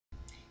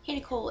Hey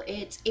Nicole,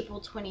 it's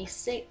April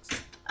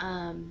 26th.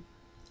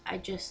 I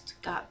just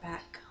got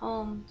back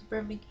home to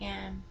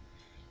Birmingham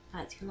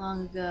not too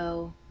long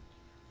ago.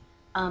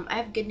 I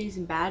have good news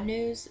and bad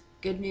news.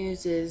 Good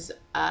news is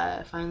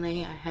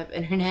finally I have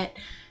internet.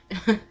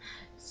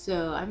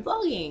 So I'm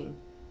vlogging.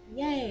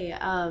 Yay.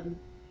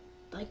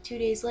 Like 2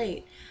 days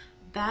late.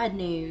 Bad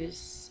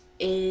news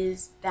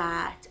is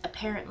that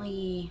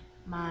apparently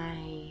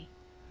my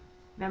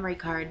memory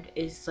card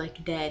is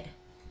like dead.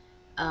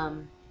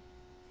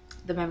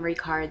 The memory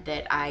card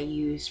that I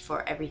used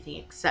for everything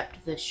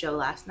except the show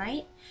last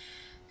night.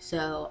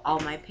 So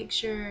all my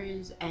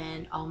pictures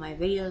and all my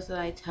videos that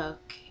I took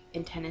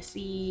in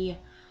Tennessee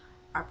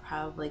are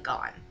probably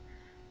gone.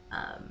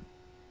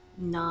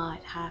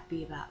 Not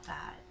happy about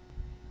that.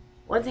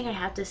 One thing I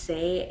have to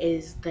say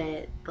is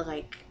that,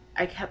 like,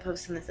 I kept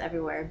posting this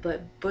everywhere,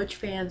 but Butch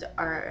fans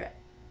are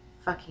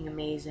fucking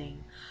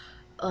amazing.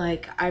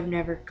 Like, I've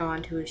never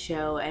gone to a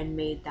show and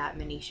made that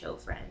many show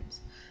friends.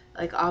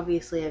 Like,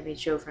 obviously I've made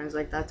show friends,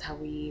 like that's how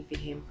we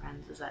became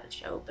friends, is at a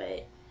show,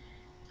 but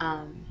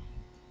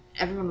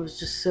everyone was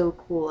just so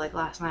cool. Like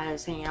last night I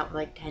was hanging out with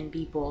like 10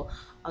 people,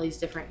 all these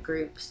different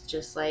groups,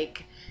 just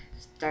like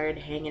started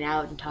hanging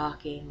out and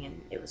talking,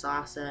 and it was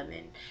awesome.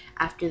 And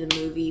after the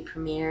movie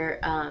premiere,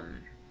 I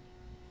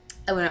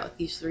went out with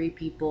these 3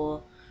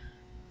 people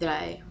that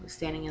I was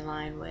standing in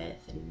line with,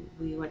 and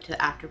we went to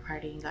the after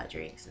party and got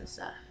drinks and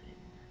stuff.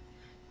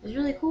 It was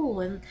really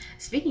cool. And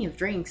speaking of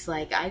drinks,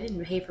 like, I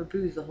didn't pay for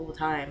booze the whole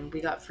time. We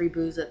got free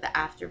booze at the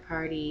after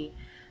party,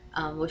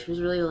 which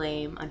was really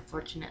lame,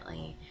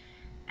 unfortunately.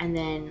 And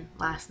then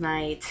last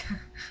night,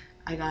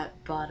 I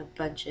bought a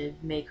bunch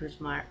of Maker's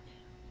Mark.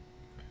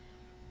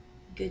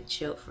 Good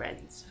show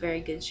friends. Very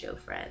good show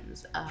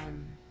friends.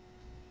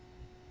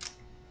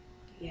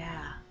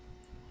 Yeah.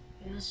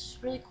 It was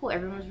really cool.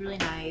 Everyone was really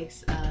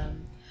nice.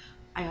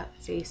 I got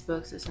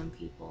Facebooks of some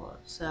people,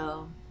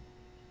 so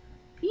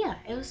yeah,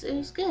 it was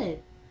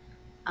good.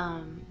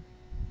 I'm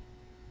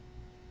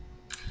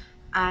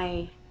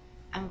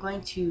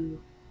going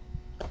to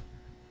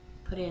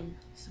put in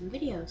some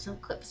videos, some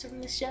clips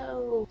from the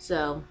show.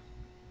 So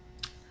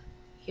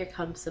here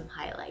comes some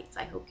highlights.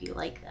 I hope you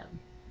like them.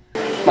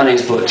 My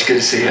name's Butch, good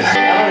to see you. I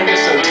don't think you're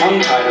so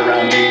tongue-tied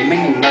around me, you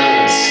make me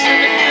nervous.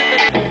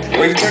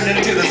 We've turned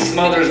into the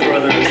Smothers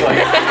Brothers, like...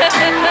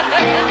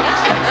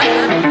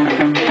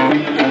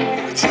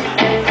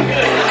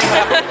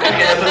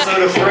 An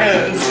episode of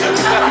Friends.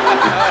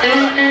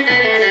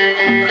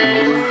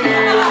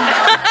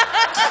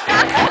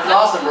 It's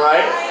awesome,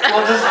 right?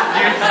 Well, just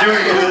you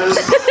doing this.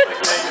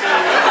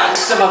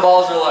 So my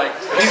balls are like...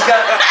 He's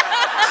got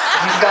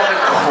the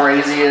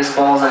craziest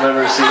balls I've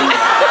ever seen.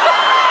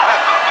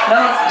 No,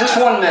 just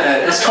 1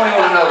 minute. It's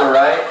 21 and over,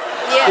 right?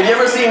 Yeah. Have you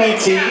ever seen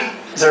E.T.?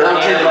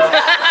 I'm kidding.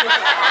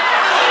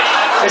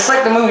 It's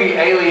like the movie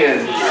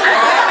Alien.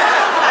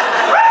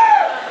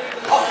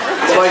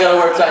 That's why I gotta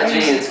wear tight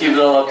jeans, keep it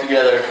all up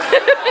together.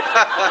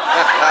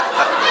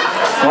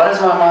 Why does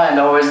my mind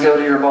always go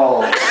to your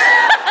balls?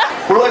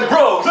 We're like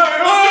bros. Hey,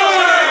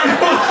 hey!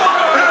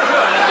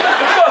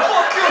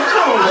 Fuck you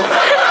too.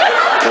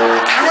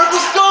 You're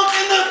the skunk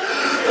in the...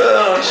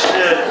 Oh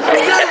shit.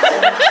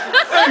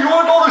 Hey, you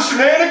wanna go to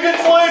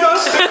shenanigans later?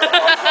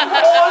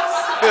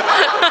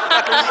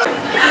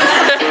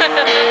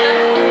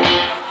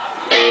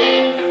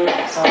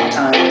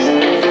 Sometimes.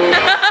 And,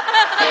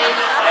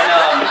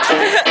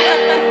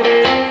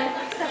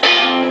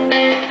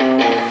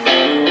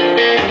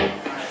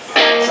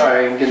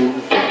 sorry, I'm getting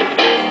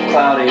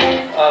cloudy.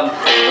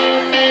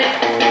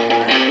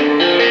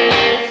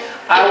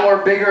 I wore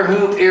bigger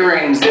hoop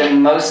earrings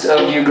than most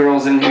of you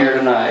girls in here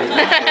tonight.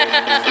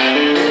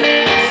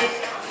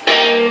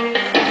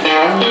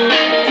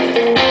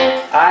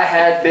 I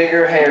had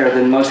bigger hair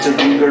than most of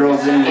you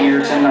girls in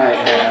here tonight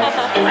have.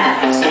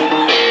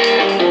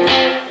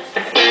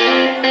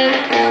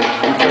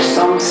 And for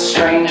some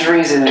strange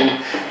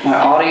reason, my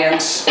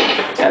audience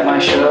at my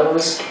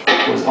shows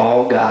was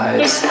all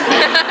guys.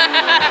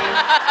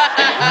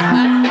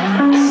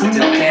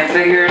 Still can't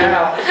figure it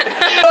out.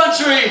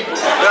 Country!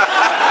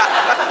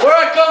 Where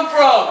I come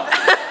from!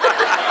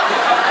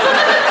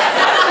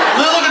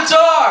 Little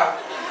guitar!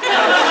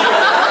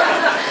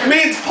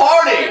 Means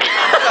party!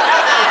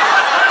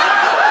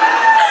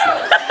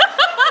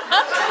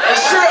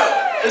 It's true!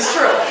 It's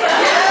true!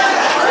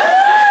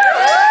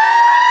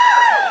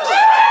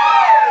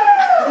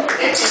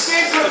 It's a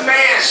secret,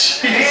 man!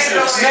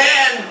 Jesus,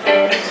 man!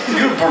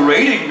 You're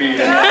berating me!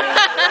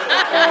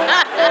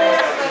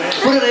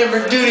 What did I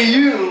ever do to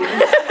you?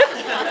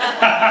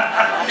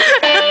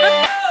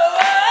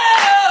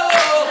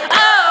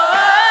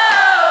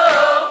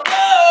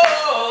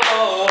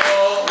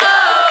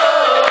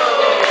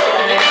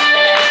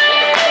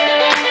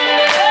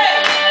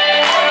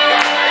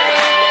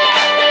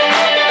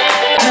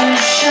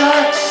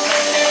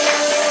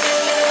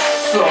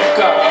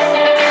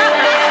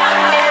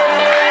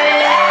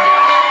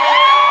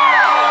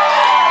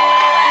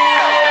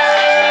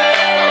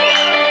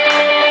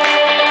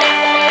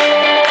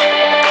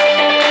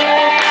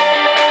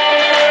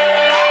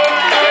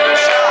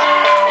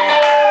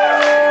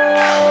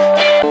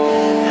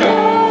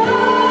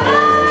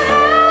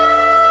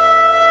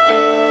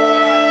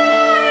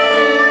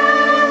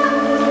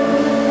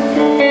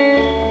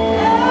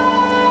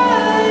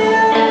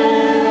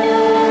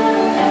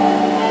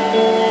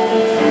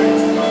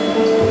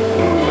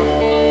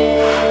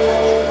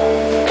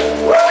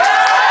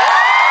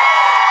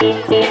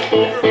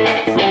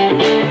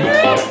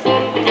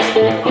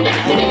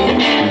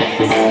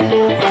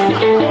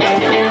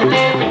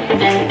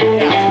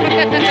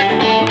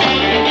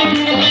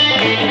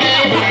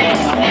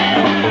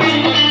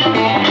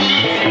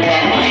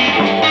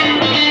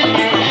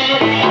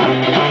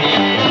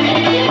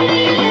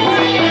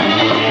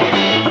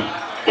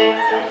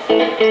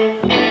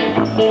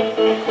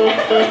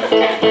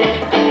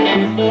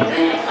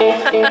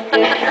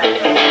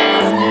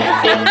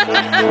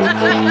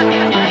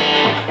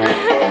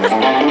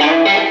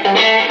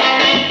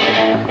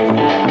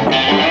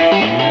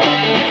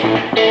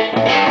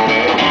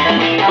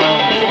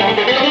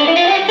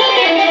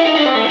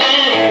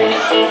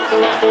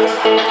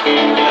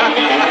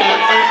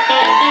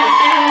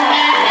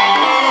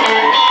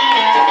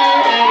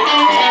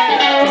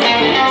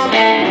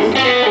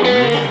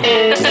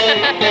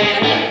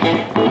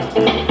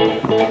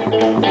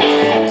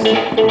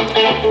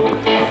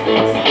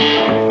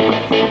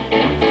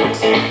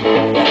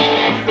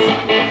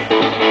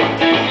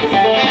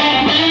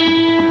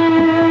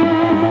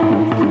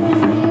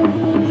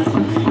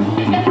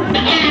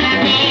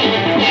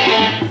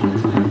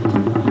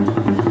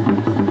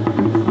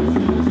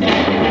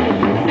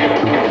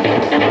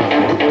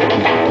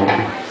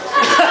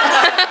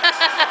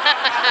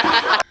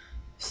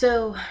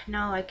 So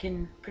now I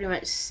can pretty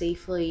much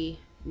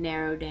safely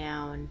narrow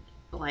down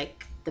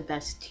like the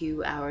best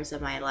 2 hours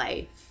of my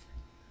life.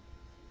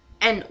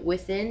 And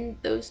within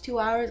those 2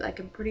 hours, I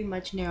can pretty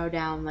much narrow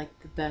down like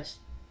the best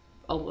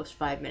almost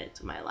 5 minutes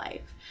of my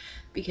life.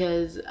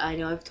 Because I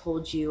know I've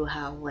told you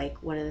how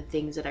like one of the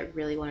things that I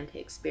really wanted to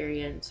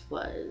experience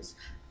was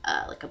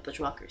like a Butch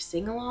Walker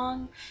sing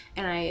along.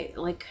 And I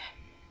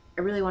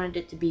really wanted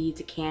it to be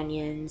the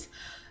Canyons,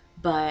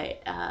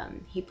 but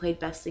he played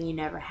Best Thing You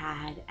Never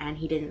Had, and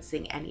he didn't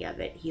sing any of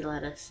it. He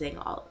let us sing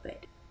all of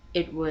it.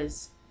 It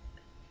was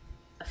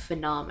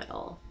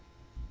phenomenal.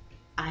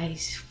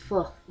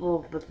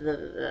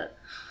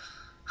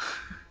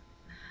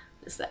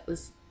 That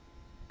was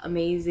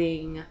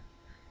amazing.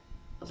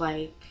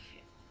 Like,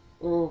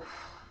 oh,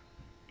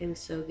 it was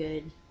so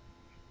good.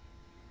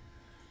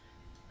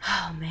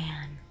 Oh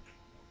man,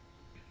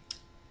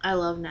 I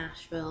love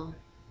Nashville.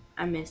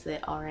 I miss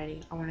it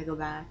already. I want to go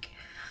back.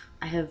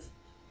 I have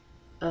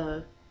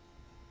a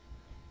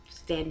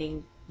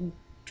standing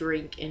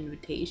drink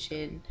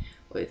invitation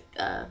with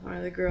one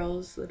of the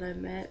girls that I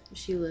met.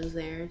 She lives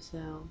there,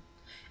 so.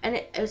 And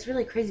it was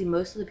really crazy.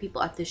 Most of the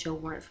people at the show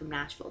weren't from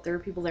Nashville. There were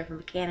people there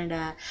from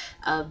Canada.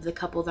 The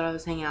couple that I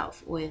was hanging out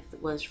with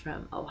was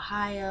from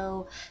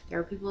Ohio. There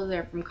were people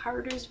there from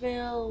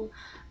Cartersville,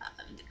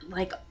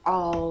 like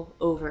all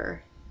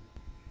over.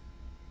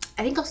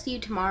 I think I'll see you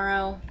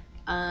tomorrow.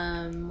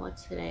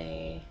 What's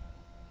today?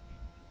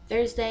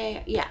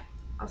 Thursday? Yeah.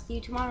 I'll see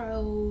you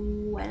tomorrow.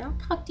 And I'll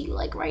talk to you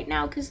like right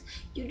now because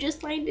you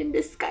just signed into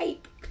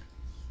Skype.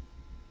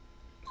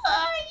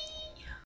 Bye.